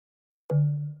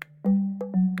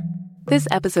This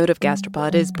episode of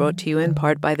Gastropod is brought to you in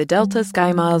part by the Delta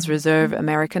SkyMiles Reserve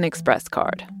American Express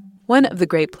card. One of the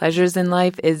great pleasures in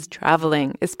life is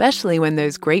traveling, especially when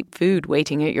there's great food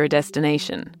waiting at your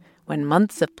destination. When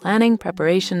months of planning,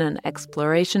 preparation, and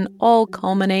exploration all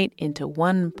culminate into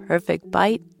one perfect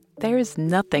bite, there's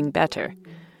nothing better.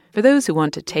 For those who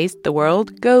want to taste the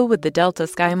world, go with the Delta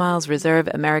SkyMiles Reserve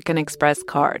American Express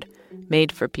card,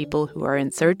 made for people who are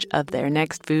in search of their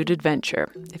next food adventure.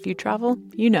 If you travel,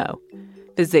 you know.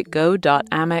 Visit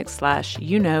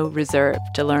go.amex/reserve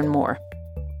to learn more.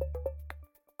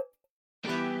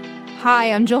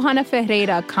 Hi, I'm Johanna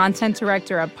Ferreira, content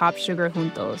director of Pop Sugar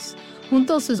Juntos.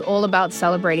 Juntos is all about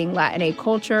celebrating Latinx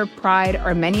culture, pride,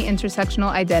 our many intersectional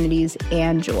identities,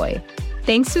 and joy.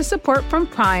 Thanks to support from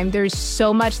Prime, there's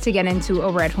so much to get into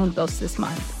over at Juntos this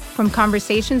month. From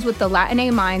conversations with the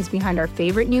Latinx minds behind our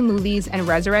favorite new movies and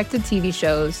resurrected TV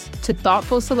shows, to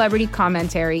thoughtful celebrity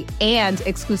commentary and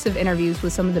exclusive interviews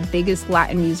with some of the biggest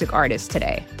Latin music artists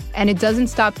today. And it doesn't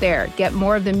stop there. Get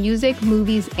more of the music,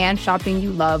 movies, and shopping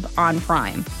you love on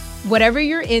Prime. Whatever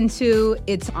you're into,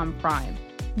 it's on Prime.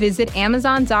 Visit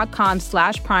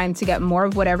Amazon.com/Prime to get more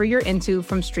of whatever you're into,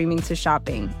 from streaming to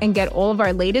shopping. And get all of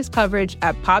our latest coverage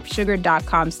at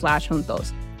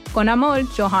popsugar.com/juntos. Con amor,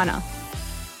 Johanna.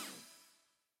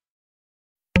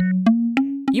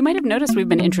 You might have noticed we've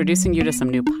been introducing you to some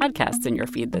new podcasts in your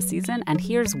feed this season, and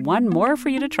here's one more for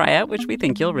you to try out, which we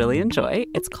think you'll really enjoy.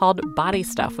 It's called Body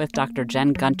Stuff with Dr.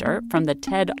 Jen Gunter from the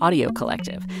TED Audio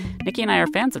Collective. Nikki and I are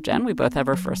fans of Jen. We both have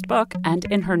her first book, and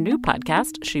in her new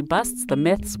podcast, she busts the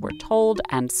myths we're told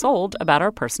and sold about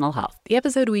our personal health. The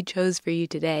episode we chose for you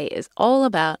today is all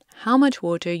about how much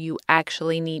water you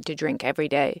actually need to drink every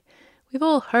day. We've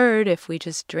all heard if we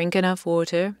just drink enough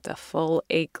water, the full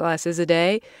 8 glasses a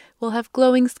day, we'll have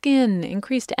glowing skin,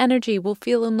 increased energy, we'll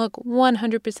feel and look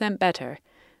 100% better.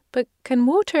 But can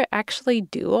water actually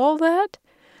do all that?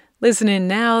 Listen in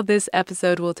now. This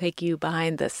episode will take you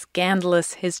behind the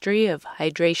scandalous history of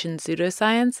hydration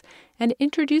pseudoscience and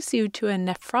introduce you to a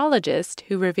nephrologist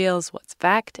who reveals what's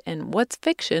fact and what's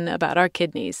fiction about our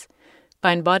kidneys.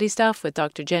 Find Body Stuff with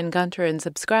Dr. Jen Gunter and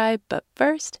subscribe, but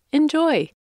first,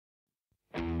 enjoy.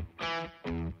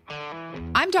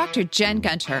 I'm Dr. Jen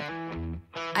Gunter.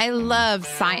 I love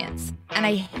science, and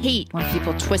I hate when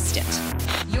people twist it.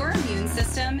 Your immune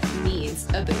system needs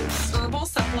a boost. Herbal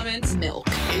supplements, milk.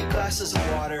 8 glasses of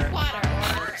water.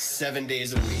 7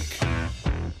 days a week.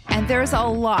 And there's a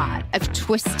lot of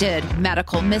twisted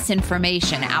medical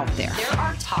misinformation out there. There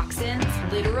are toxins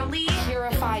literally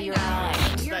purify your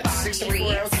mind. That's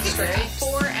 64 ounces.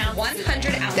 34 ounces.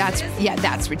 100 ounces.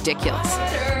 That's ridiculous.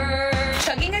 Water.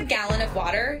 Chugging a gallon of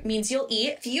water means you'll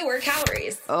eat fewer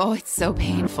calories. Oh, it's so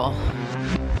painful.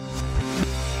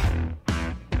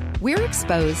 We're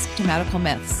exposed to medical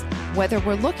myths, whether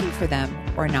we're looking for them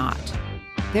or not.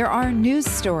 There are news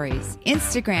stories,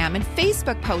 Instagram and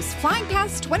Facebook posts flying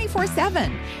past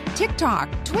 24/7, TikTok,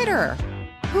 Twitter.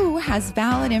 Who has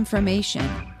valid information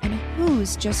and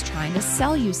who's just trying to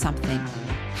sell you something?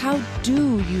 How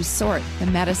do you sort the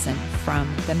medicine from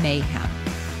the mayhem?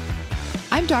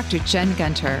 I'm Dr. Jen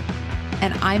Gunter,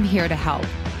 and I'm here to help.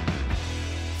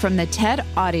 From the TED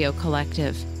Audio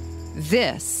Collective,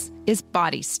 this is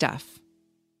Body Stuff.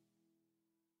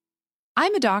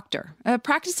 I'm a doctor, a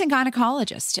practicing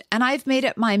gynecologist, and I've made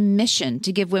it my mission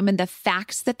to give women the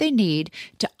facts that they need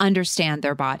to understand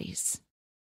their bodies.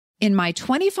 In my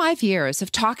 25 years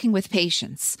of talking with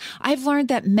patients, I've learned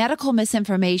that medical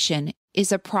misinformation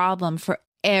is a problem for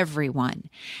everyone,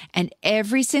 and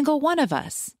every single one of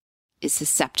us is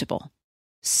susceptible.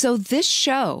 So this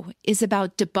show is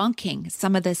about debunking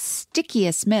some of the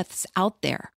stickiest myths out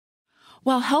there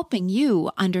while helping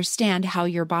you understand how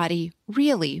your body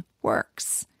really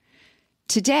works.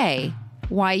 Today,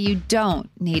 why you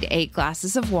don't need 8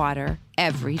 glasses of water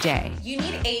every day. You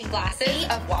need 8 glasses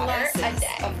of water a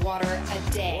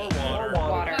day.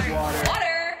 Water.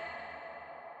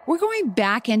 We're going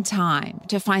back in time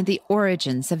to find the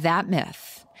origins of that myth.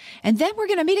 And then we're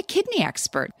going to meet a kidney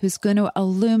expert who's going to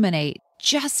illuminate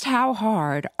just how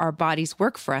hard our bodies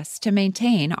work for us to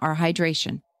maintain our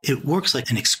hydration. It works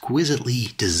like an exquisitely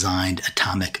designed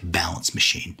atomic balance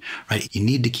machine, right? You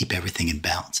need to keep everything in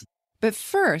balance. But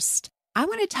first, I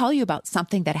want to tell you about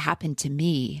something that happened to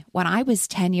me when I was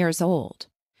 10 years old.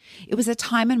 It was a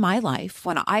time in my life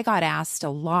when I got asked a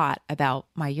lot about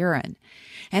my urine,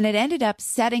 and it ended up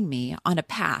setting me on a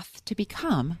path to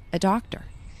become a doctor.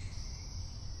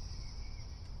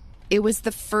 It was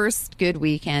the first good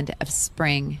weekend of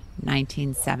spring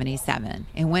 1977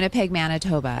 in Winnipeg,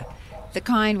 Manitoba, the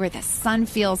kind where the sun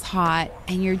feels hot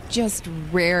and you're just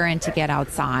raring to get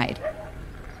outside.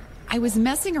 I was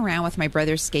messing around with my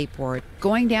brother's skateboard,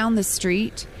 going down the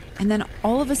street, and then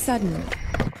all of a sudden,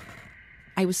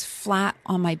 I was flat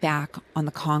on my back on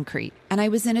the concrete, and I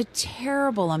was in a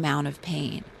terrible amount of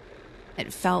pain.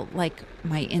 It felt like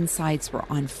my insides were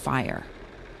on fire.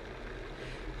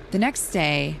 The next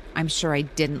day, I'm sure I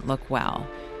didn't look well.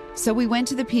 So we went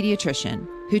to the pediatrician,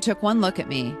 who took one look at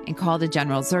me and called a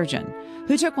general surgeon,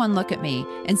 who took one look at me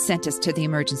and sent us to the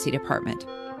emergency department.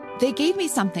 They gave me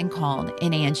something called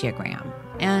an angiogram,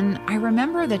 and I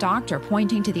remember the doctor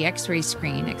pointing to the x-ray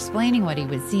screen, explaining what he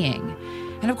was seeing.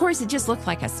 And of course, it just looked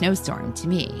like a snowstorm to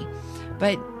me.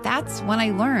 But that's when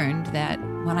I learned that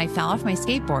when I fell off my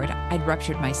skateboard, I'd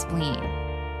ruptured my spleen.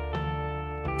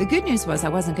 The good news was I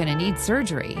wasn't going to need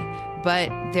surgery, but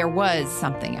there was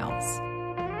something else.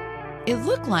 It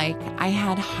looked like I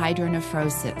had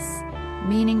hydronephrosis,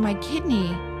 meaning my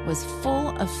kidney was full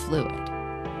of fluid,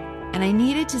 and I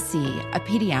needed to see a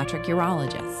pediatric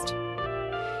urologist.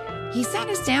 He sat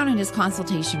us down in his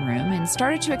consultation room and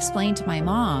started to explain to my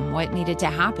mom what needed to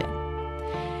happen.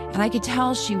 And I could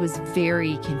tell she was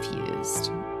very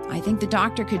confused. I think the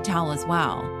doctor could tell as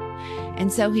well.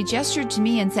 And so he gestured to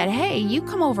me and said, "Hey, you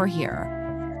come over here.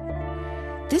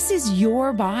 This is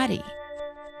your body.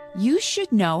 You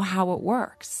should know how it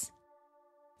works."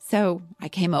 So I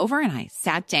came over and I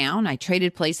sat down. I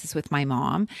traded places with my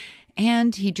mom,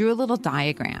 and he drew a little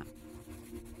diagram.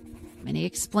 And he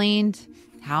explained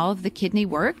how the kidney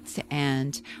worked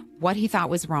and what he thought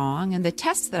was wrong and the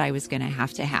tests that I was going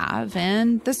to have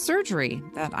and the surgery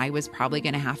that I was probably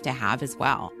going to have as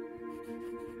well.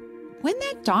 When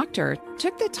that doctor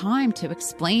took the time to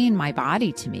explain my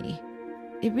body to me,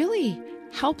 it really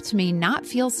helped me not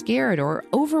feel scared or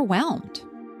overwhelmed.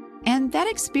 And that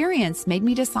experience made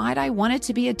me decide I wanted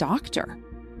to be a doctor.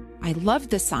 I loved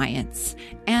the science,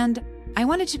 and I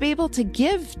wanted to be able to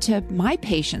give to my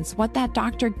patients what that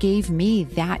doctor gave me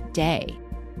that day.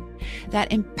 That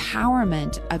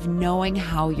empowerment of knowing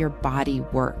how your body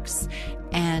works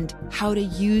and how to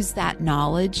use that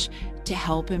knowledge to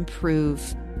help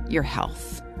improve your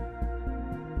health.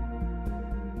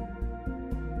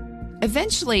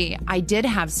 Eventually, I did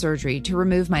have surgery to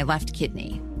remove my left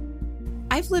kidney.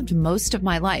 I've lived most of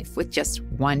my life with just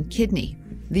one kidney,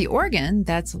 the organ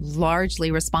that's largely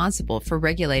responsible for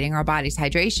regulating our body's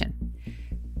hydration.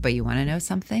 But you want to know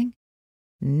something?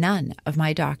 None of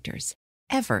my doctors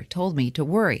ever told me to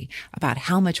worry about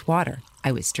how much water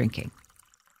I was drinking.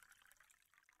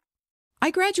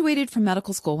 I graduated from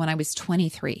medical school when I was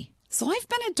 23, so I've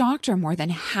been a doctor more than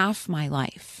half my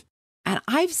life. And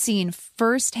I've seen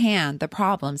firsthand the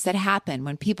problems that happen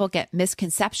when people get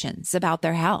misconceptions about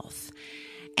their health.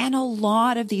 And a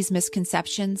lot of these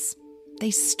misconceptions, they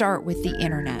start with the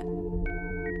internet.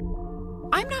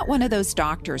 I'm not one of those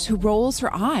doctors who rolls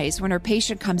her eyes when her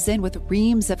patient comes in with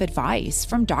reams of advice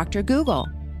from Dr. Google.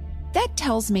 That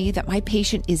tells me that my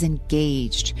patient is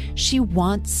engaged. She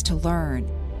wants to learn.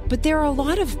 But there are a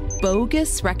lot of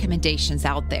bogus recommendations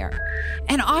out there,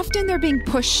 and often they're being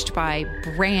pushed by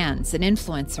brands and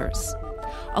influencers.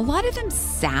 A lot of them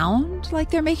sound like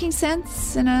they're making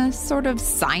sense in a sort of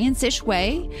science-ish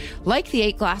way, like the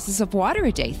 8 glasses of water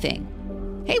a day thing.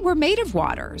 Hey, we're made of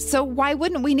water, so why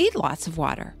wouldn't we need lots of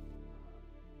water?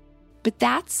 But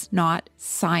that's not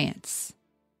science.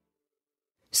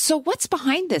 So what's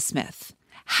behind this myth?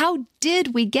 How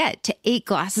did we get to 8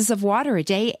 glasses of water a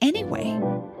day anyway?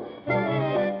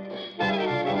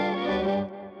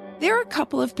 There are a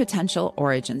couple of potential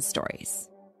origin stories.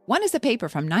 One is a paper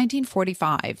from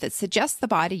 1945 that suggests the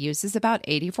body uses about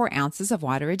 84 ounces of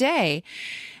water a day.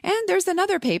 And there's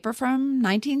another paper from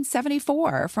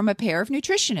 1974 from a pair of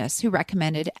nutritionists who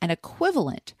recommended an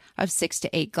equivalent of 6 to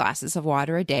 8 glasses of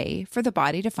water a day for the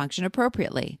body to function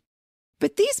appropriately.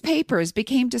 But these papers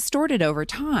became distorted over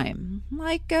time,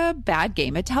 like a bad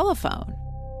game of telephone.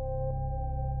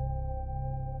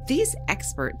 These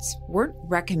experts weren't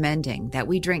recommending that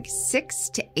we drink 6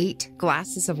 to 8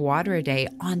 glasses of water a day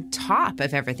on top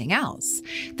of everything else.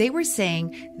 They were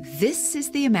saying this is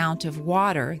the amount of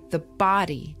water the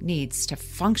body needs to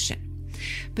function.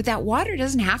 But that water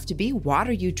doesn't have to be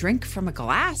water you drink from a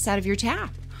glass out of your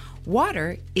tap.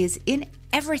 Water is in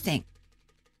everything.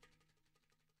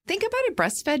 Think about a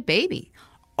breastfed baby.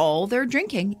 All they're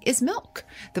drinking is milk.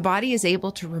 The body is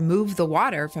able to remove the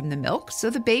water from the milk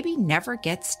so the baby never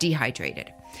gets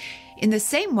dehydrated. In the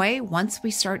same way, once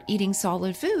we start eating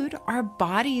solid food, our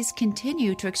bodies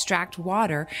continue to extract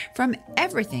water from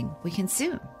everything we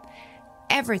consume.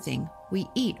 Everything we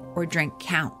eat or drink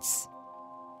counts.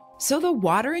 So the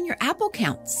water in your apple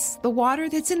counts. The water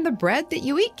that's in the bread that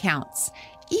you eat counts.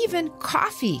 Even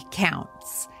coffee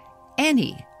counts.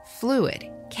 Any fluid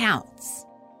counts.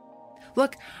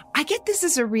 Look, I get this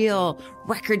is a real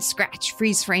record scratch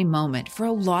freeze frame moment for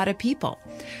a lot of people,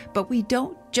 but we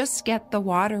don't just get the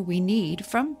water we need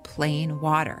from plain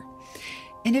water.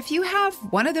 And if you have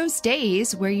one of those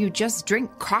days where you just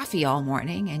drink coffee all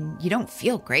morning and you don't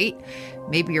feel great,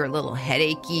 maybe you're a little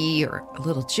headachy or a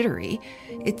little jittery,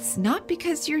 it's not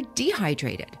because you're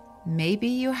dehydrated. Maybe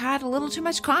you had a little too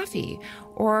much coffee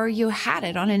or you had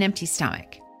it on an empty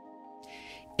stomach.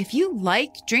 If you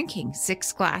like drinking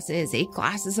 6 glasses, 8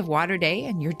 glasses of water a day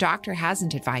and your doctor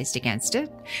hasn't advised against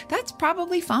it, that's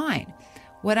probably fine.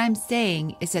 What I'm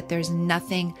saying is that there's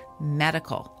nothing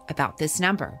medical about this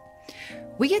number.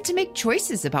 We get to make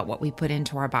choices about what we put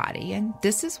into our body, and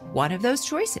this is one of those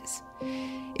choices.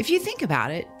 If you think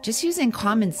about it, just using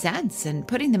common sense and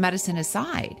putting the medicine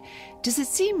aside, does it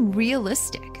seem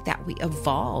realistic that we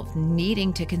evolved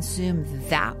needing to consume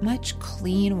that much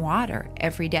clean water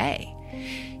every day?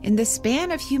 In the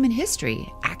span of human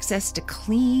history, access to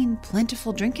clean,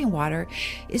 plentiful drinking water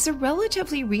is a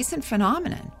relatively recent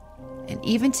phenomenon. And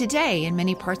even today, in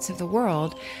many parts of the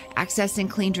world, accessing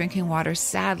clean drinking water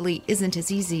sadly isn't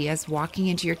as easy as walking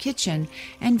into your kitchen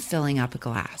and filling up a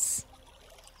glass.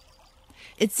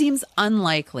 It seems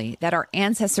unlikely that our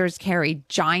ancestors carried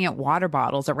giant water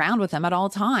bottles around with them at all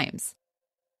times.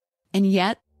 And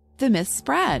yet, the myth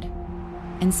spread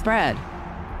and spread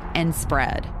and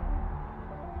spread.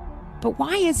 But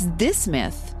why is this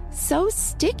myth so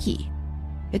sticky?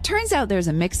 It turns out there's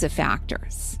a mix of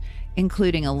factors,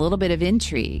 including a little bit of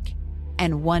intrigue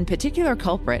and one particular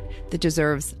culprit that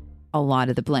deserves a lot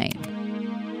of the blame: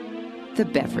 the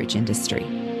beverage industry.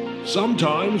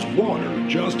 Sometimes water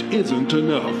just isn't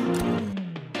enough.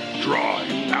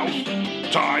 Dry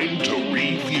out. Time to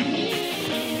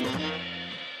refuel.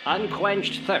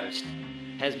 Unquenched thirst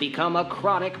has become a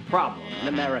chronic problem in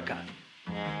America.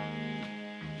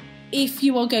 If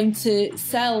you are going to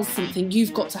sell something,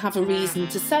 you've got to have a reason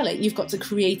to sell it. You've got to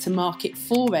create a market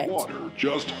for it. Water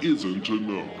just isn't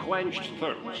enough. Quenched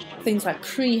thirst. Things like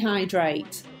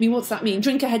prehydrate. I mean, what's that mean?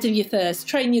 Drink ahead of your thirst.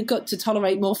 Train your gut to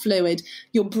tolerate more fluid.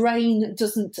 Your brain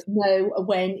doesn't know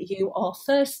when you are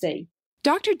thirsty.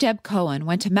 Dr. Deb Cohen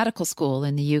went to medical school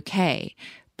in the UK,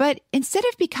 but instead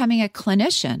of becoming a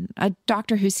clinician, a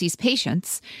doctor who sees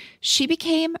patients, she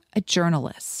became a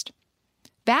journalist.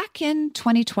 Back in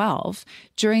 2012,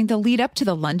 during the lead up to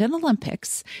the London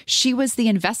Olympics, she was the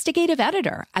investigative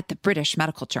editor at the British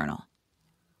Medical Journal.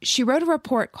 She wrote a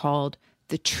report called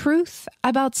The Truth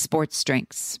About Sports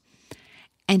Drinks,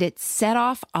 and it set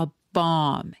off a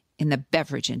bomb in the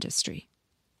beverage industry.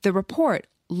 The report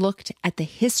looked at the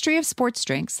history of sports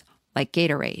drinks like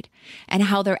Gatorade and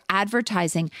how their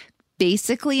advertising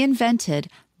basically invented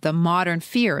the modern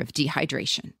fear of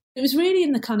dehydration. It was really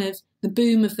in the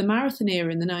boom of the marathon era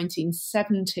in the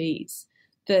 1970s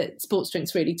that sports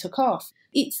drinks really took off.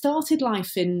 It started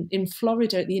life in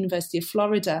Florida at the University of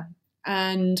Florida,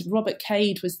 and Robert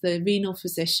Cade was the renal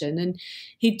physician, and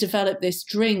he'd developed this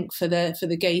drink for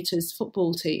the Gators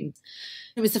football team.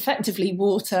 It was effectively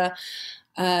water,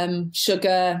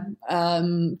 sugar,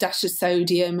 dash of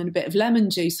sodium and a bit of lemon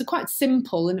juice, so quite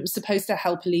simple, and it was supposed to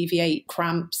help alleviate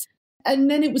cramps.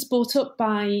 And then it was bought up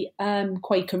by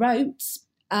Quaker Oats,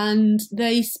 and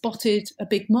they spotted a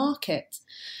big market.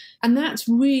 And that's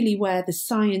really where the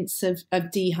science of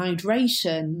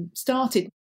dehydration started.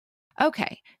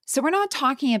 Okay, so we're not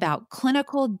talking about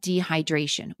clinical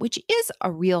dehydration, which is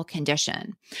a real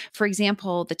condition. For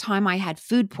example, the time I had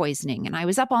food poisoning and I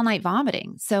was up all night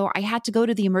vomiting, so I had to go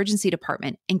to the emergency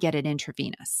department and get it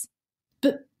intravenous.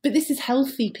 But this is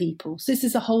healthy people. So this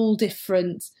is a whole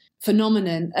different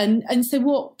phenomenon. And so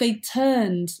what they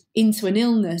turned into an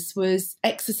illness was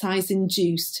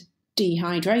exercise-induced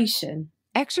dehydration.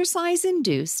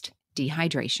 Exercise-induced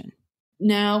dehydration.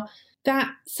 Now,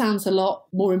 that sounds a lot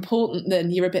more important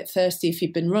than you're a bit thirsty if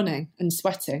you've been running and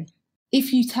sweating.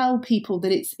 If you tell people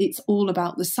that it's all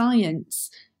about the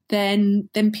science, then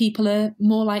people are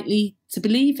more likely to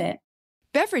believe it.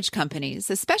 Beverage companies,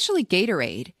 especially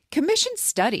Gatorade, commissioned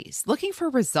studies looking for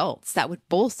results that would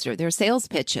bolster their sales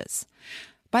pitches.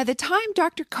 By the time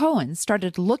Dr. Cohen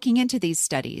started looking into these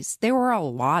studies, there were a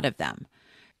lot of them.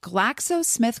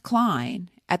 GlaxoSmithKline,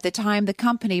 at the time the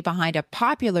company behind a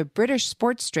popular British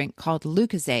sports drink called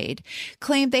Lucozade,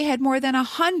 claimed they had more than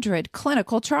 100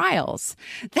 clinical trials.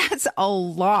 That's a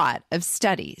lot of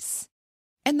studies.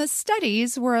 And the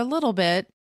studies were a little bit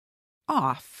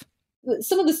off.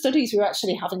 Some of the studies we were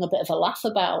actually having a bit of a laugh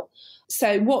about.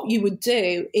 So what you would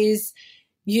do is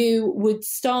you would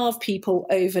starve people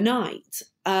overnight.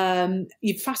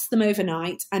 You'd fast them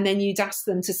overnight, and then you'd ask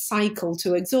them to cycle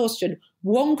to exhaustion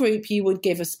One group you would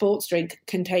give a sports drink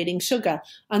containing sugar,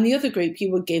 and the other group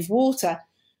you would give water.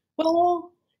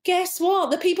 Well, guess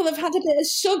what? The people that have had a bit of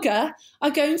sugar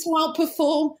are going to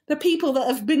outperform the people that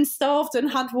have been starved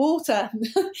and had water.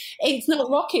 It's not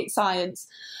rocket science.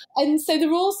 And so there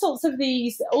are all sorts of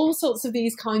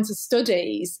these kinds of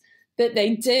studies that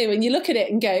they do, and you look at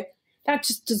it and go, that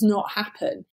just does not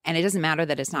happen. And it doesn't matter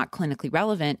that it's not clinically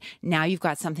relevant. Now you've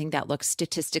got something that looks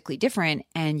statistically different,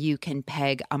 and you can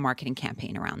peg a marketing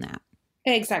campaign around that.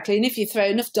 Exactly. And if you throw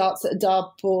enough darts at a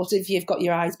dartboard, if you've got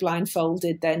your eyes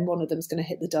blindfolded, then one of them's going to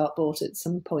hit the dartboard at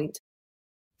some point.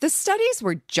 The studies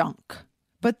were junk,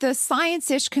 but the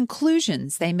science-ish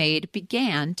conclusions they made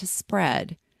began to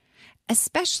spread,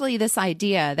 especially this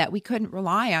idea that we couldn't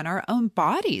rely on our own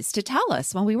bodies to tell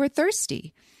us when we were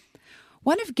thirsty.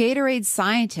 One of Gatorade's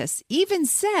scientists even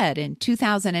said in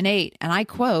 2008, and I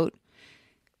quote,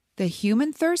 "The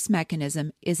human thirst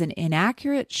mechanism is an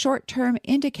inaccurate short-term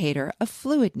indicator of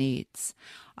fluid needs.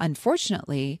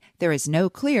 Unfortunately, there is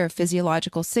no clear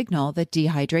physiological signal that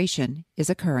dehydration is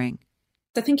occurring."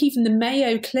 I think even the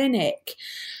Mayo Clinic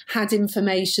had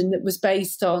information that was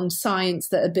based on science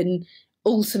that had been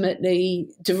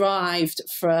ultimately derived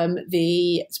from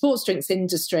the sports drinks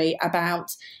industry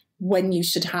about when you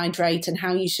should hydrate and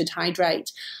how you should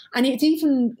hydrate. And it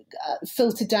even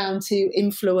filtered down to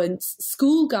influence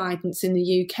school guidance in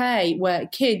the UK, where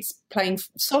kids playing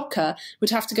soccer would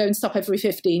have to go and stop every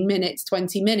 15 minutes,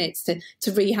 20 minutes to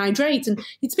rehydrate. And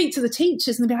you'd speak to the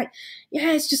teachers and they'd be like,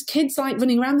 yeah, it's just kids like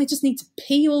running around. They just need to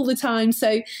pee all the time.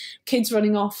 So kids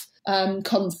running off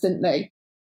constantly.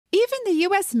 Even the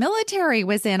U.S. military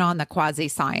was in on the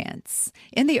quasi-science.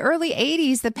 In the early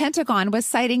 80s, the Pentagon was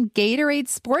citing Gatorade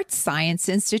Sports Science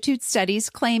Institute studies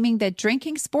claiming that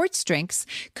drinking sports drinks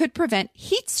could prevent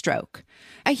heat stroke,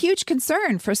 a huge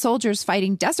concern for soldiers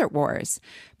fighting desert wars.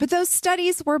 But those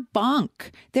studies were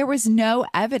bunk. There was no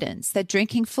evidence that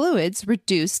drinking fluids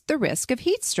reduced the risk of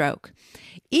heat stroke.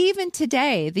 Even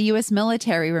today, the U.S.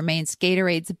 military remains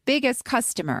Gatorade's biggest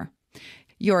customer.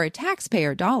 Your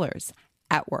taxpayer dollars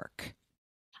at work.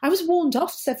 I was warned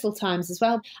off several times as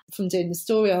well from doing the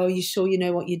story. Oh, you sure you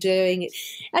know what you're doing?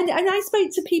 And I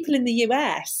spoke to people in the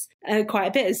US quite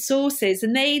a bit as sources,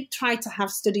 and they tried to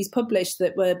have studies published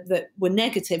that were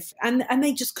negative, and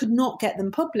they just could not get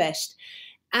them published.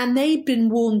 And they'd been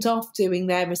warned off doing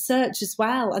their research as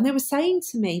well. And they were saying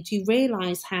to me, do you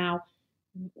realise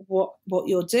what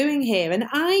you're doing here? And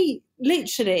I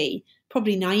literally,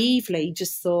 probably naively,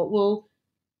 just thought, well,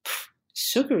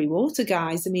 sugary water,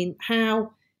 guys. I mean,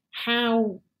 how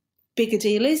big a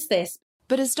deal is this?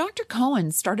 But as Dr.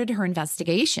 Cohen started her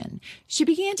investigation, she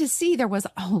began to see there was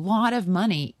a lot of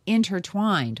money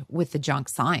intertwined with the junk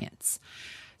science.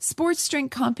 Sports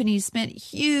drink companies spent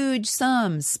huge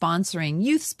sums sponsoring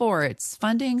youth sports,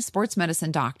 funding sports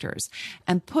medicine doctors,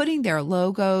 and putting their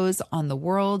logos on the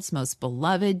world's most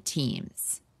beloved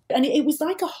teams. And it was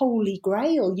like a holy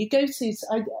grail.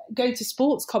 I go to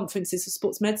sports conferences or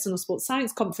sports medicine or sports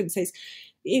science conferences.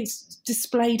 It's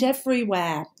displayed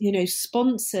everywhere,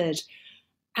 sponsored.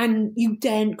 And you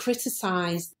daren't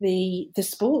criticize the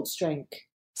sports drink.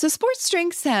 So sports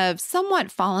drinks have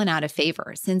somewhat fallen out of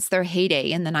favor since their heyday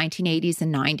in the 1980s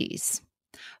and 90s.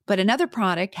 But another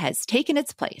product has taken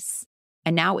its place,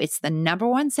 and now it's the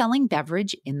 #1 selling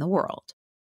beverage in the world: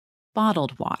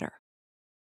 bottled water.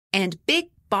 And Big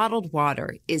Bottled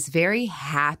Water is very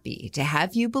happy to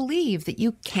have you believe that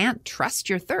you can't trust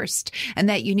your thirst and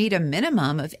that you need a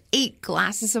minimum of 8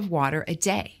 glasses of water a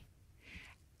day.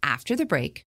 After the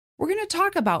break, we're going to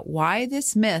talk about why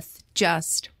this myth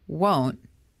just won't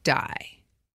die.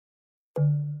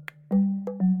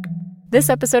 This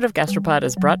episode of Gastropod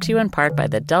is brought to you in part by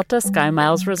the Delta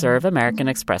SkyMiles Reserve American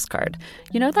Express card.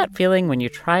 You know that feeling when you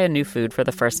try a new food for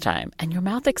the first time and your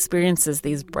mouth experiences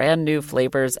these brand new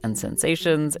flavors and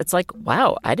sensations? It's like,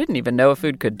 wow, I didn't even know a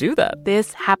food could do that.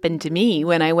 This happened to me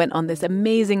when I went on this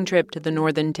amazing trip to the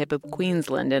northern tip of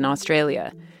Queensland in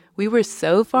Australia. We were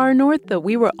so far north that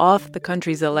we were off the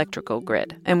country's electrical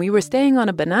grid, and we were staying on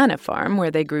a banana farm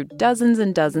where they grew dozens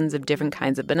and dozens of different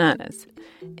kinds of bananas.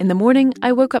 In the morning,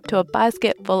 I woke up to a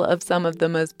basket full of some of the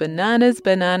most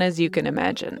bananas you can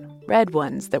imagine. Red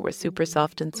ones that were super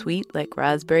soft and sweet like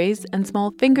raspberries, and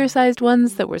small finger-sized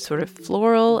ones that were sort of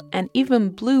floral, and even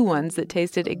blue ones that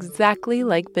tasted exactly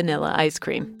like vanilla ice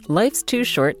cream. Life's too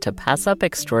short to pass up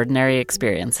extraordinary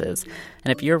experiences.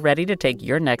 And if you're ready to take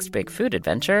your next big food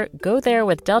adventure, go there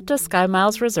with Delta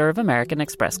SkyMiles Reserve American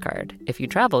Express card. If you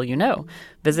travel, you know.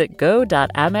 Visit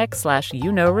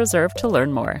go.amex/reserve to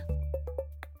learn more.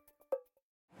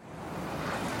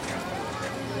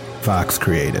 Fox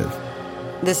Creative.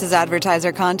 This is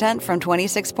advertiser content from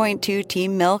 26.2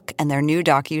 Team Milk and their new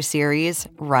docuseries,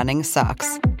 Running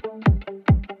Sucks.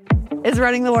 Is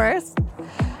running the worst?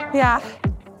 Yeah.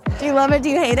 Do you love it? Do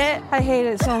you hate it? I hate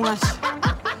it so much.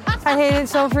 I hate it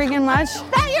so freaking much.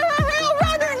 That you're a real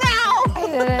runner now! I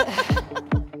hated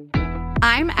it.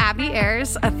 I'm Abby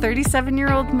Ayers, a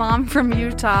 37-year-old mom from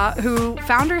Utah who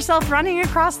found herself running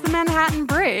across the Manhattan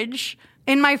Bridge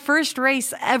in my first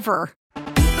race ever.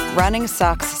 Running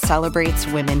Sucks celebrates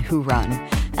women who run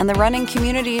and the running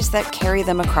communities that carry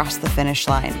them across the finish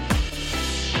line.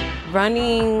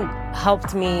 Running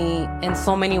helped me in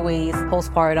so many ways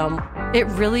postpartum. It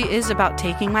really is about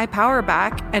taking my power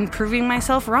back and proving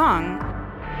myself wrong.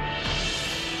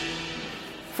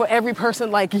 For every person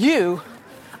like you,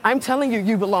 I'm telling you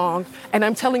you belong, and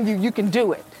I'm telling you you can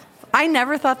do it. I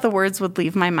never thought the words would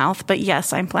leave my mouth, but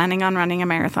yes, I'm planning on running a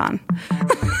marathon.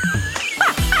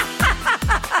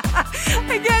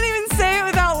 I can't even say it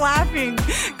without laughing,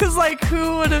 because,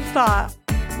 who would have thought?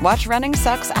 Watch Running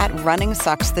Sucks at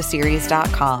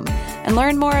runningsuckstheseries.com and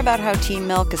learn more about how Team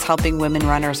Milk is helping women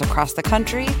runners across the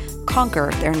country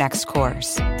conquer their next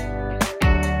course.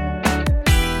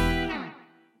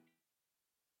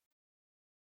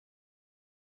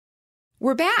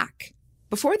 We're back.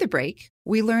 Before the break,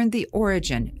 we learned the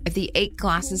origin of the 8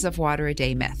 glasses of water a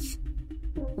day myth.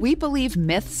 We believe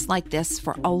myths like this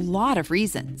for a lot of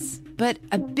reasons, but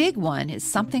a big one is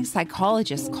something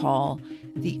psychologists call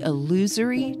the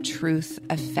illusory truth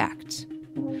effect.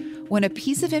 When a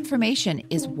piece of information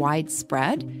is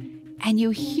widespread and you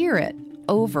hear it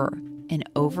over and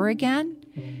over again,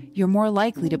 you're more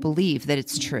likely to believe that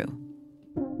it's true.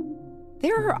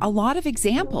 There are a lot of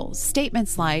examples,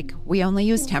 statements like, we only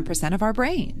use 10% of our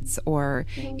brains, or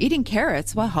eating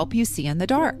carrots will help you see in the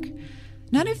dark.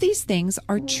 None of these things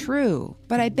are true,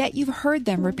 but I bet you've heard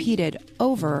them repeated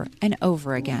over and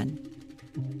over again.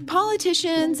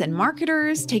 Politicians and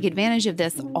marketers take advantage of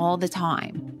this all the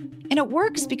time. And it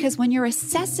works because when you're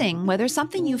assessing whether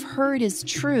something you've heard is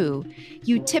true,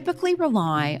 you typically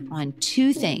rely on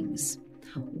 2 things: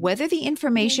 whether the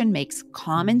information makes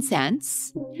common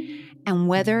sense and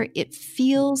whether it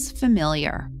feels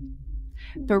familiar.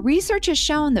 But research has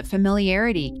shown that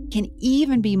familiarity can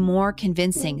even be more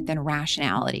convincing than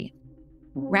rationality.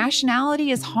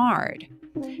 Rationality is hard,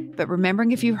 but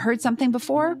remembering if you've heard something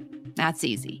before, that's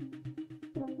easy.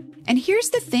 And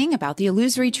here's the thing about the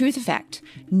illusory truth effect.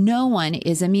 No one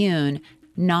is immune,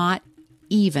 not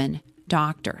even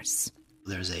doctors.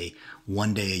 There's a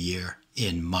one day a year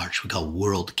in March we call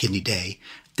World Kidney Day,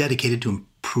 dedicated to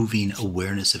improving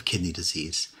awareness of kidney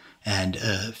disease. And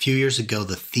a few years ago,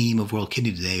 the theme of World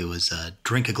Kidney Day was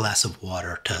drink a glass of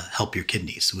water to help your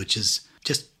kidneys, which is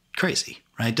just crazy,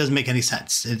 right? It doesn't make any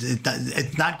sense.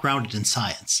 It's not grounded in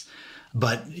science,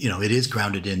 but it is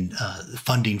grounded in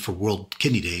funding for World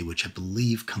Kidney Day, which I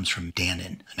believe comes from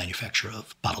Dannon, a manufacturer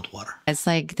of bottled water. It's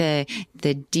like the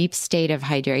deep state of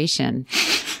hydration.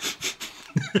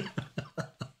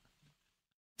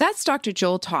 That's Dr.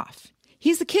 Joel Toff.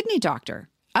 He's a kidney doctor,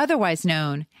 otherwise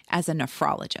known as a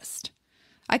nephrologist.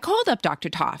 I called up Dr.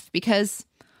 Toff because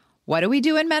what do we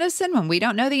do in medicine when we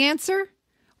don't know the answer?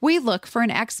 We look for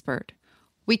an expert.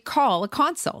 We call a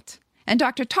consult. And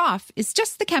Dr. Toff is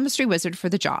just the chemistry wizard for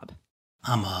the job.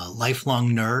 I'm a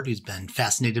lifelong nerd who's been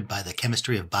fascinated by the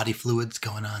chemistry of body fluids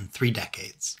going on 3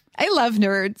 decades. I love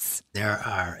nerds. There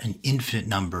are an infinite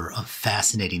number of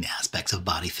fascinating aspects of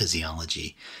body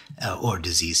physiology or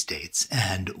disease states.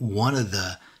 And one of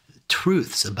the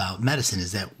truths about medicine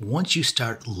is that once you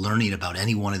start learning about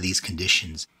any one of these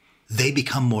conditions, they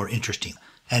become more interesting.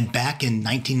 And back in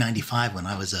 1995, when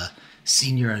I was a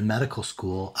senior in medical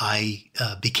school, I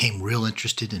became real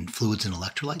interested in fluids and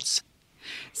electrolytes.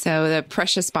 So the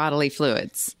precious bodily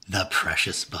fluids. The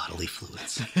precious bodily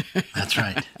fluids. That's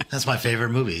right. That's my favorite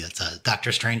movie. It's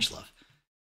Dr. Strangelove.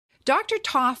 Dr.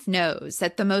 Toff knows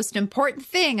that the most important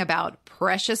thing about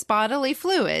precious bodily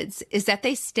fluids is that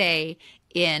they stay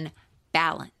in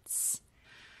balance.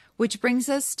 Which brings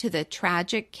us to the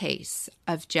tragic case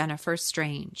of Jennifer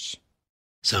Strange.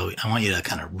 So I want you to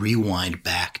kind of rewind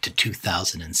back to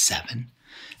 2007.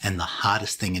 And the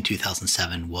hottest thing in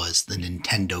 2007 was the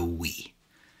Nintendo Wii.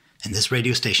 And this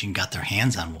radio station got their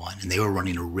hands on one, and they were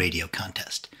running a radio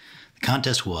contest. The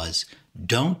contest was,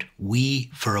 don't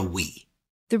Wii for a Wii.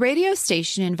 The radio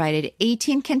station invited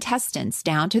 18 contestants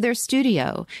down to their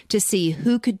studio to see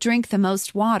who could drink the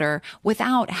most water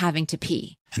without having to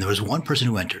pee. And there was one person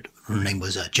who entered. Her name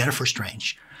was Jennifer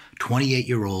Strange,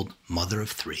 28-year-old mother of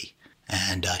 3.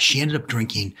 And she ended up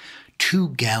drinking 2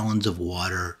 gallons of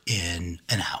water in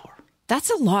an hour. That's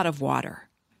a lot of water.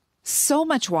 So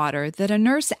much water that a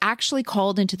nurse actually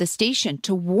called into the station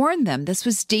to warn them this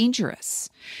was dangerous.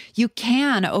 You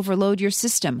can overload your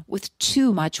system with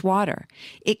too much water.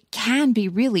 It can be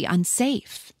really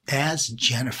unsafe. As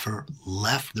Jennifer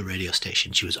left the radio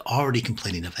station, she was already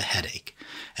complaining of a headache.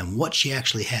 And what she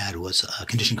actually had was a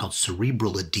condition called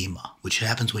cerebral edema, which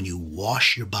happens when you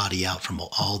wash your body out from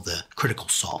all the critical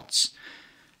salts.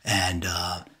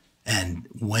 And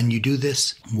when you do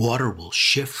this, water will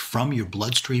shift from your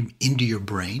bloodstream into your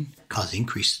brain, cause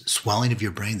increased swelling of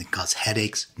your brain that cause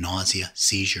headaches, nausea,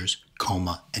 seizures,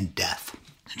 coma, and death.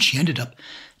 And she ended up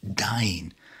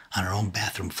dying on her own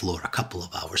bathroom floor a couple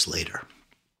of hours later.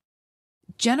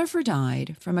 Jennifer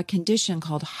died from a condition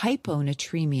called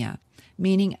hyponatremia,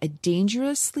 meaning a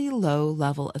dangerously low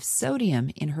level of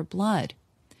sodium in her blood.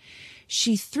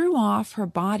 She threw off her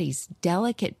body's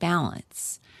delicate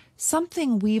balance,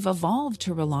 something we've evolved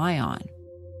to rely on.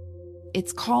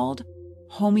 It's called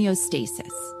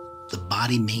homeostasis. The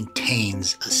body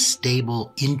maintains a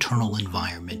stable internal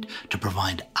environment to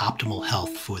provide optimal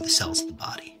health for the cells of the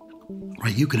body.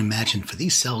 Right? You can imagine for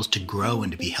these cells to grow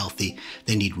and to be healthy,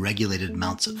 they need regulated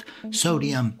amounts of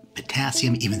sodium,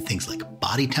 potassium, even things like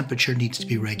body temperature needs to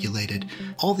be regulated.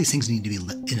 All these things need to be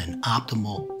in an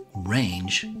optimal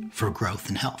range for growth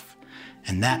and health.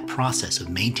 And that process of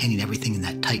maintaining everything in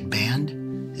that tight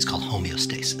band is called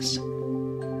homeostasis.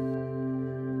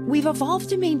 We've evolved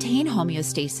to maintain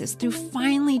homeostasis through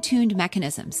finely tuned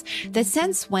mechanisms that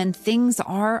sense when things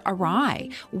are awry,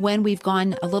 when we've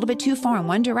gone a little bit too far in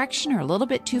one direction or a little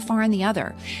bit too far in the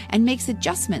other, and makes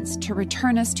adjustments to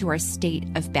return us to our state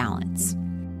of balance.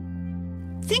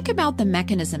 Think about the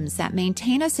mechanisms that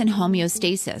maintain us in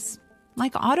homeostasis,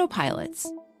 like autopilots.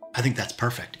 I think that's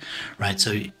perfect, right?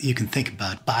 So you can think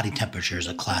about body temperature as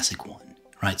a classic one,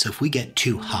 right? So if we get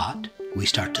too hot, we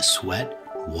start to sweat,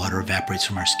 water evaporates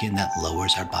from our skin, that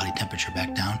lowers our body temperature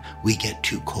back down. We get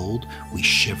too cold, we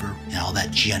shiver, and all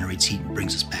that generates heat and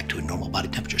brings us back to a normal body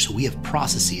temperature. So we have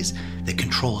processes that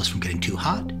control us from getting too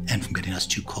hot and from getting us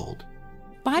too cold.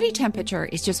 Body temperature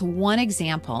is just one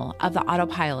example of the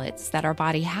autopilots that our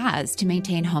body has to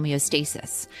maintain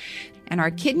homeostasis. And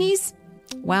our kidneys,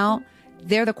 well,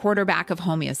 they're the quarterback of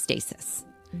homeostasis.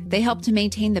 They help to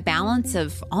maintain the balance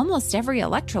of almost every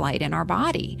electrolyte in our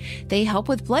body. They help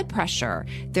with blood pressure.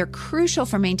 They're crucial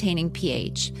for maintaining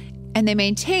pH, and they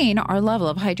maintain our level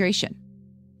of hydration.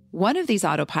 One of these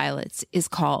autopilots is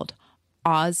called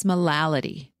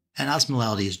osmolality. And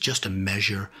osmolality is just a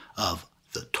measure of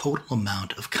the total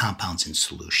amount of compounds in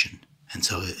solution. And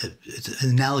so it's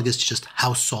analogous to just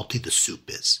how salty the soup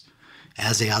is.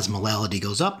 As the osmolality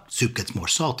goes up, soup gets more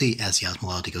salty. As the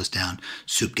osmolality goes down,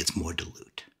 soup gets more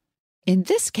dilute. In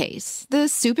this case, the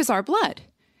soup is our blood.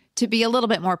 To be a little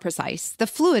bit more precise, the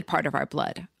fluid part of our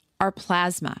blood, our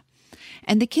plasma.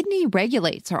 And the kidney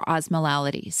regulates our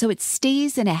osmolality, so it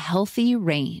stays in a healthy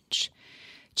range.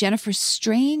 Jennifer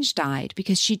Strange died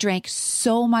because she drank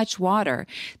so much water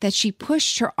that she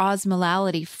pushed her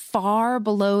osmolality far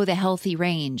below the healthy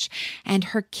range, and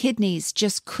her kidneys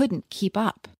just couldn't keep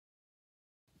up.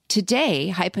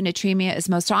 Today, hyponatremia is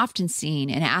most often seen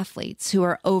in athletes who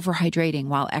are overhydrating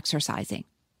while exercising.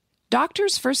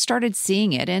 Doctors first started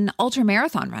seeing it in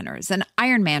ultramarathon runners and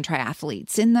Ironman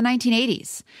triathletes in the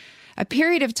 1980s, a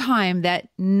period of time that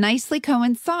nicely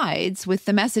coincides with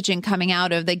the messaging coming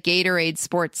out of the Gatorade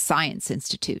Sports Science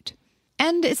Institute.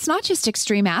 And it's not just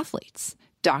extreme athletes.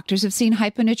 Doctors have seen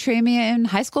hyponatremia in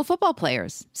high school football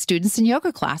players, students in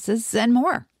yoga classes, and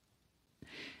more.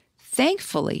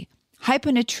 Thankfully,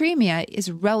 hyponatremia is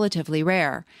relatively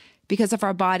rare because of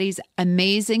our body's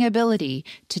amazing ability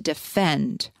to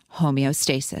defend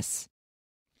homeostasis.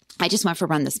 I just went for a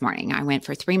run this morning. I went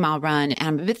for a 3-mile run, and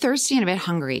I'm a bit thirsty and a bit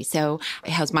hungry. So it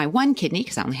has my one kidney,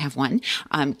 because I only have one,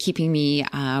 keeping me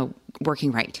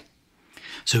working right.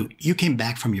 So you came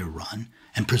back from your run,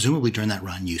 and presumably during that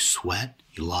run you sweat,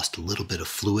 you lost a little bit of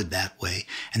fluid that way,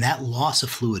 and that loss of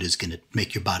fluid is going to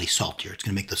make your body saltier. It's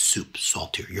going to make the soup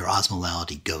saltier. Your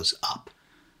osmolality goes up.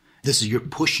 You're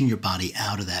pushing your body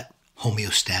out of that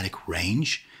homeostatic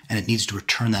range, and it needs to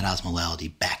return that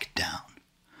osmolality back down.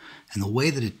 And the way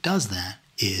that it does that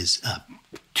is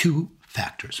 2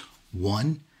 factors.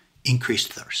 One,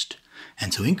 increased thirst.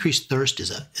 And so increased thirst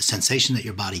is a sensation that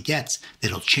your body gets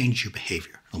that'll change your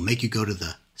behavior. It'll make you go to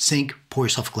the sink, pour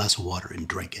yourself a glass of water, and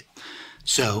drink it.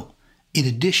 So in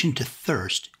addition to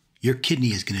thirst, your kidney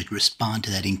is going to respond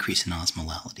to that increase in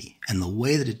osmolality. And the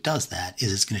way that it does that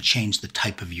is it's going to change the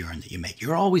type of urine that you make.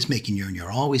 You're always making urine.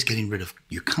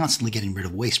 You're constantly getting rid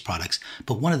of waste products.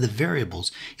 But one of the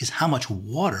variables is how much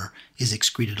water is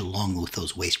excreted along with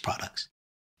those waste products.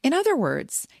 In other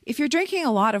words, if you're drinking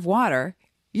a lot of water,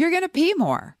 you're going to pee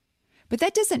more. But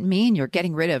that doesn't mean you're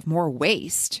getting rid of more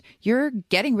waste. You're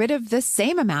getting rid of the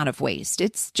same amount of waste.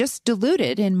 It's just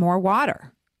diluted in more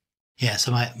water. Yeah,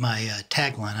 so my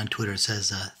tagline on Twitter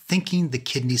says, thinking the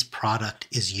kidney's product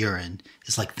is urine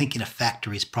is like thinking a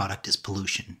factory's product is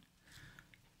pollution.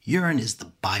 Urine is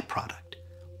the byproduct.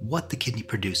 What the kidney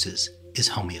produces is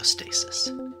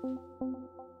homeostasis.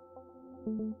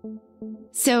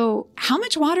 So how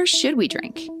much water should we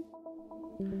drink?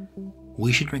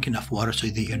 We should drink enough water so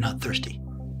that you're not thirsty.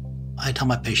 I tell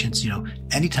my patients,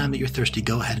 anytime that you're thirsty,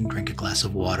 go ahead and drink a glass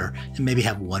of water and maybe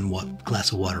have one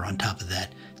glass of water on top of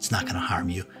that. It's not going to harm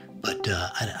you. But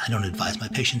I don't advise my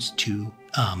patients to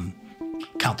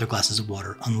count their glasses of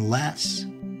water unless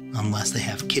they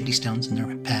have kidney stones in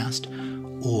their past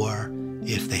or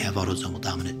if they have autosomal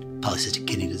dominant polycystic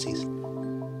kidney disease.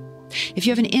 If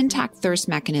you have an intact thirst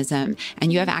mechanism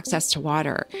and you have access to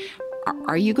water,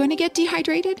 are you going to get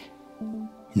dehydrated?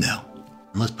 No.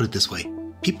 Let's put it this way.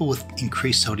 People with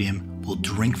increased sodium will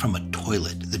drink from a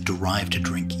toilet. The drive to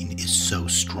drinking is so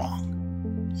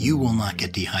strong. You will not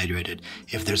get dehydrated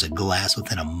if there's a glass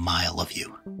within a mile of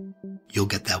you. You'll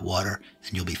get that water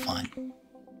and you'll be fine.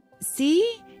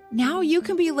 See? Now you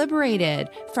can be liberated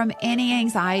from any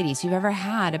anxieties you've ever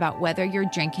had about whether you're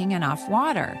drinking enough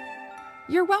water.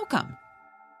 You're welcome.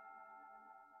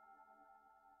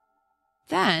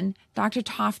 Then Dr.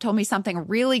 Toft told me something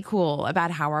really cool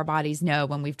about how our bodies know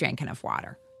when we've drank enough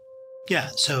water. Yeah,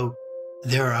 so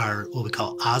there are what we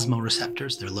call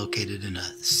osmoreceptors. They're located in a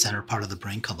center part of the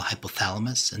brain called the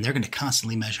hypothalamus, and they're going to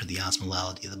constantly measure the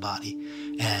osmolality of the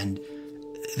body. And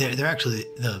they're actually,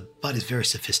 the body's very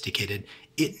sophisticated.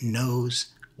 It knows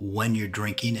when you're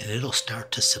drinking, and it'll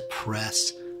start to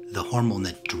suppress the hormone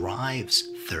that drives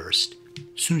thirst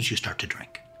as soon as you start to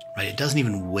drink, right? It doesn't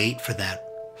even wait for that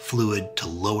fluid to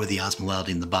lower the osmolality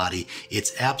in the body.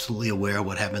 It's absolutely aware of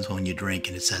what happens when you drink,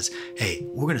 and it says, hey,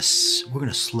 we're going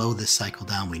to slow this cycle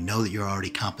down. We know that you're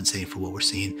already compensating for what we're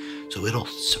seeing, so it'll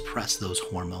suppress those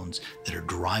hormones that are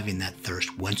driving that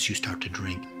thirst once you start to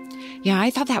drink. Yeah, I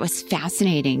thought that was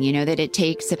fascinating, that it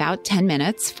takes about 10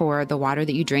 minutes for the water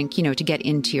that you drink, to get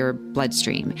into your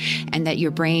bloodstream, and that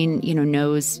your brain,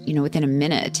 knows, within a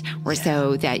minute or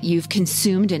so that you've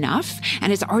consumed enough,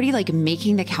 and it's already like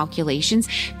making the calculations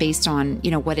based on,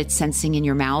 what it's sensing in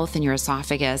your mouth and your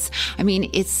esophagus. I mean,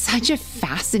 it's such a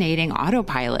fascinating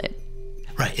autopilot.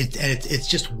 Right. It's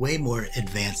just way more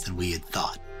advanced than we had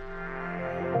thought.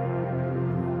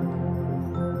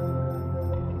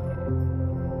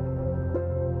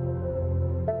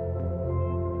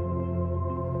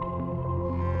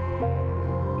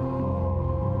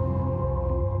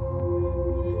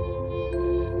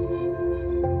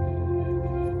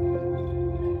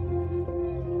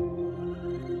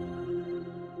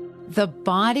 The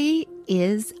body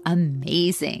is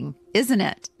amazing, isn't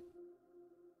it?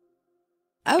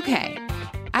 Okay,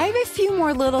 I have a few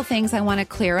more little things I want to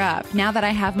clear up now that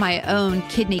I have my own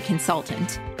kidney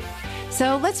consultant.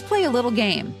 So let's play a little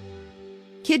game.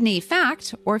 Kidney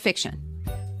fact or fiction?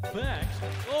 Fact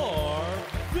or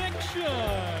fiction?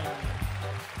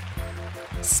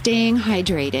 Staying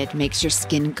hydrated makes your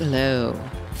skin glow.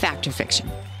 Fact or fiction?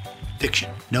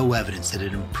 Fiction. No evidence that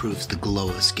it improves the glow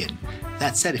of the skin.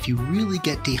 That said, if you really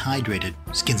get dehydrated,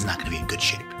 skin's not going to be in good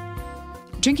shape.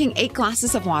 Drinking 8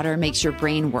 glasses of water makes your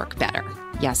brain work better.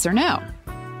 Yes or no?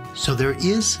 So there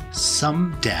is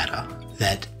some data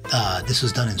that this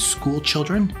was done in school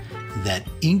children, that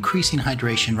increasing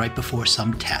hydration right before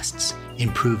some tests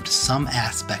improved some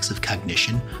aspects of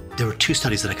cognition. There were 2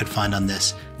 studies that I could find on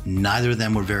this. Neither of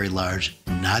them were very large.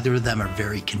 Neither of them are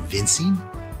very convincing.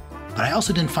 But I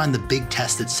also didn't find the big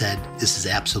test that said this is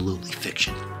absolutely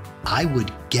fiction. I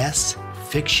would guess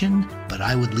fiction, but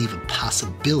I would leave a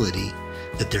possibility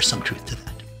that there's some truth to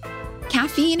that.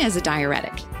 Caffeine is a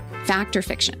diuretic. Fact or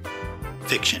fiction?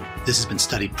 Fiction. This has been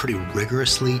studied pretty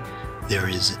rigorously. There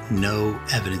is no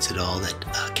evidence at all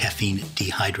that caffeine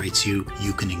dehydrates you.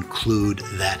 You can include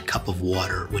that cup of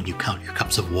water when you count your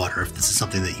cups of water if this is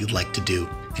something that you'd like to do.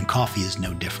 And coffee is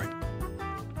no different.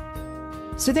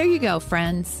 So there you go,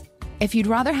 friends. If you'd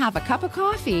rather have a cup of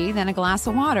coffee than a glass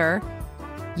of water,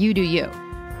 you do you.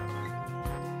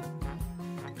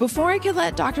 Before I could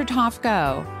let Dr. Toft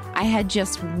go, I had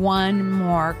just one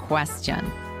more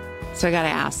question. So I got to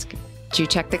ask, did you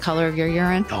check the color of your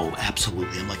urine? Oh,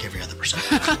 absolutely. I'm like every other person.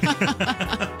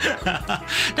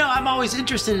 No, I'm always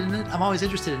interested in it.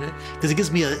 Because it gives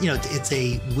me it's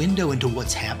a window into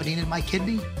what's happening in my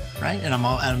kidney, right? And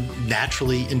I'm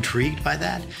naturally intrigued by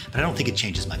that, but I don't think it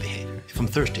changes my behavior. If I'm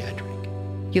thirsty, I drink.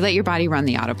 You let your body run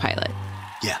the autopilot.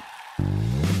 Yeah.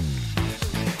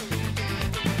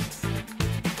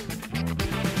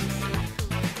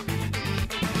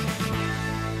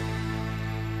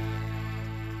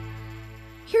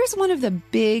 Here's one of the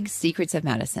big secrets of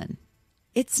medicine.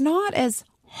 It's not as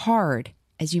hard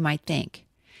as you might think.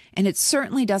 And it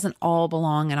certainly doesn't all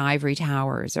belong in ivory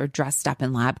towers or dressed up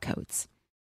in lab coats.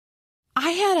 I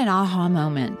had an aha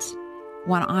moment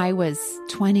when I was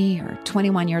 20 or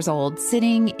 21 years old,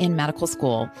 sitting in medical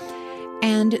school,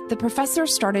 and the professor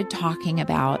started talking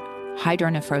about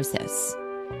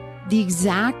hydronephrosis, the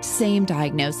exact same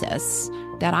diagnosis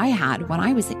that I had when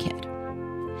I was a kid.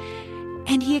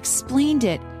 And he explained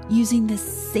it using the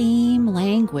same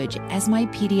language as my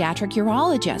pediatric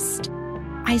urologist.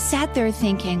 I sat there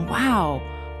thinking, wow,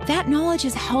 that knowledge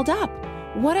has held up.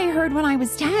 What I heard when I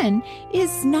was 10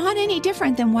 is not any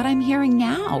different than what I'm hearing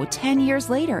now, 10 years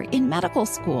later in medical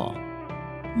school.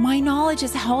 My knowledge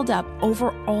has held up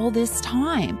over all this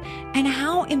time. And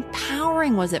how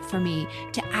empowering was it for me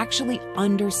to actually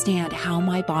understand how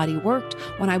my body worked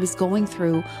when I was going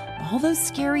through all those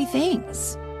scary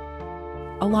things?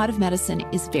 A lot of medicine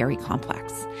is very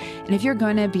complex. And if you're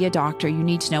going to be a doctor, you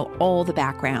need to know all the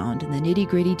background, and the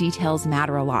nitty-gritty details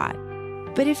matter a lot.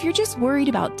 But if you're just worried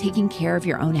about taking care of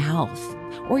your own health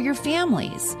or your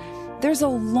family's, there's a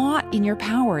lot in your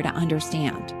power to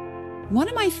understand. One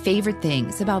of my favorite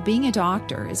things about being a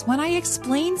doctor is when I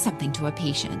explain something to a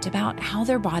patient about how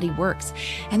their body works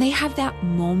and they have that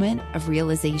moment of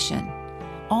realization.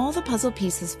 All the puzzle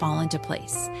pieces fall into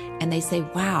place and they say,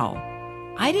 wow,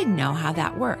 I didn't know how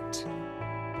that worked.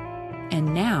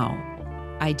 And now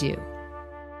I do.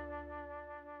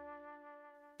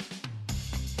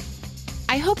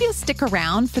 I hope you'll stick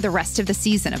around for the rest of the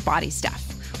season of Body Stuff.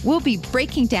 We'll be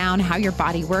breaking down how your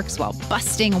body works while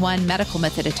busting one medical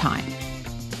myth at a time.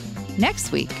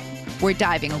 Next week, we're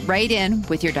diving right in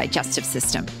with your digestive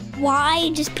system. Why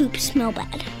does poop smell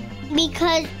bad?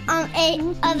 Because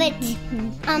its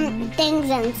things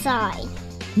inside.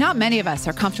 Not many of us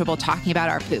are comfortable talking about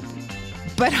our poop,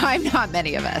 but I'm not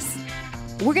many of us.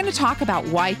 We're going to talk about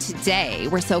why today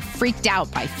we're so freaked out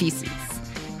by feces.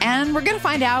 And we're going to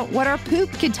find out what our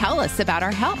poop can tell us about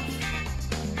our health.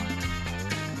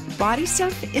 Body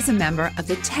Stuff is a member of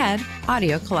the TED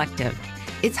Audio Collective.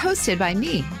 It's hosted by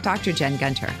me, Dr. Jen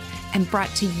Gunter, and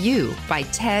brought to you by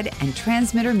TED and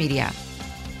Transmitter Media.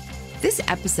 This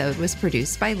episode was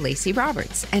produced by Lacey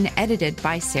Roberts and edited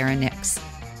by Sarah Nix.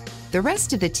 The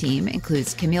rest of the team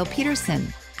includes Camille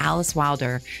Peterson, Alice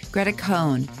Wilder, Greta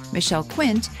Cohn, Michelle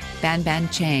Quint, Ban Ban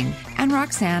Chang, and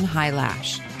Roxanne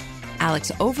Highlash.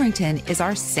 Alex Overington is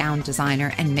our sound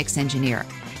designer and mix engineer.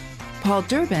 Paul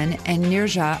Durbin and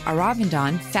Nirja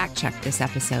Aravindan fact-checked this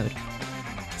episode.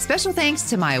 Special thanks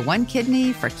to my one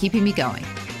kidney for keeping me going.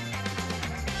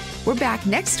 We're back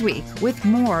next week with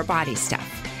more Body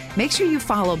Stuff. Make sure you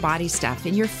follow Body Stuff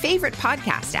in your favorite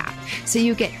podcast app so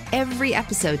you get every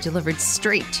episode delivered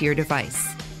straight to your device.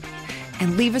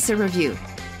 And leave us a review.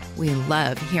 We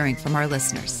love hearing from our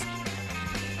listeners.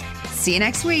 See you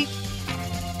next week.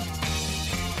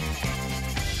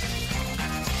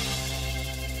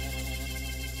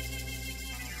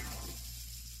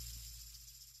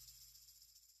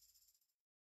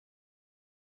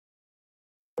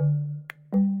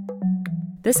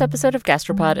 This episode of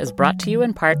Gastropod is brought to you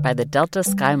in part by the Delta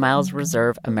SkyMiles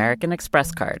Reserve American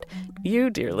Express card.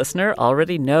 You, dear listener,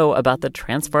 already know about the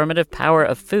transformative power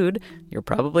of food. You're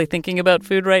probably thinking about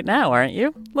food right now, aren't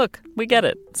you? Look, we get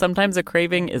it. Sometimes a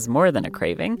craving is more than a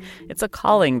craving. It's a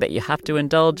calling that you have to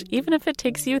indulge, even if it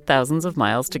takes you thousands of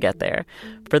miles to get there.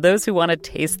 For those who want to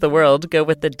taste the world, go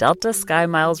with the Delta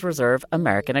SkyMiles Reserve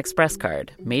American Express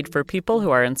card, made for people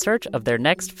who are in search of their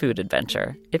next food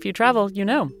adventure. If you travel, you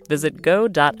know. Visit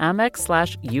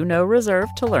go.amex/reserve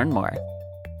to learn more.